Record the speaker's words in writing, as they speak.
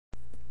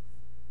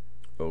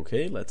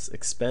Okay, let's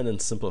expand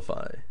and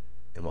simplify.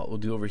 And what we'll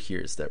do over here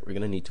is that we're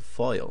going to need to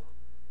FOIL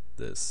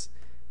this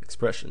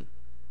expression.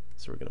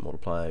 So we're going to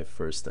multiply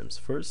first times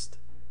first,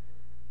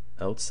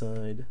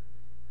 outside,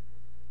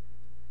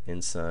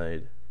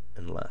 inside,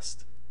 and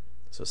last.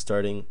 So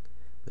starting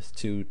with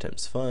 2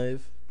 times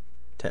 5,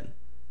 10.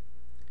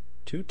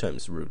 2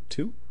 times root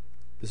 2,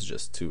 this is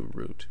just 2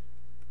 root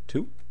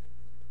 2.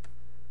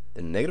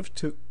 Then negative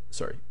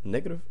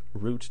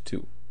root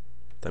 2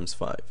 times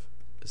 5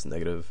 is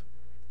negative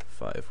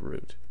 5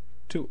 root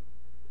 2.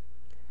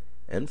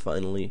 And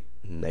finally,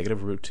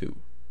 negative root 2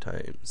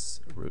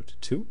 times root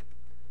 2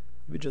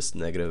 will be just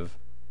negative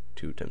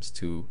 2 times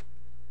 2,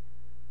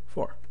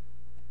 4.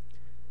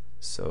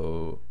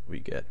 So we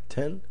get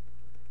 10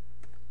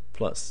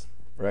 plus,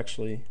 or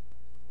actually,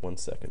 1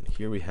 second,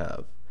 here we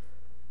have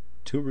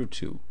 2 root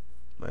 2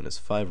 minus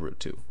 5 root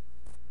 2.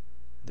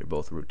 They're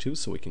both root 2,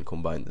 so we can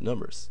combine the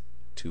numbers.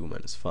 2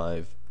 minus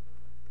 5,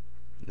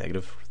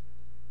 negative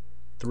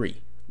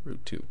 3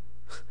 root 2.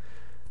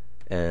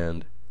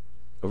 And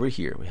over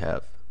here we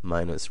have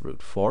minus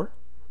root 4.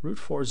 Root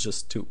 4 is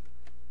just 2.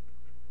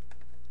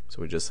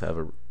 So we just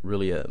have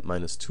really a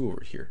minus 2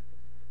 over here.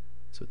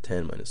 So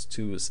 10 minus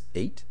 2 is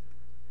 8.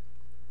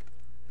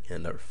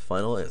 And our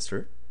final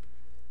answer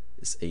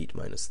is 8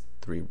 minus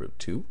 3 root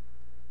 2.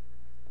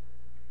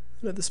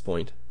 And at this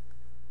point,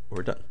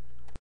 we're done.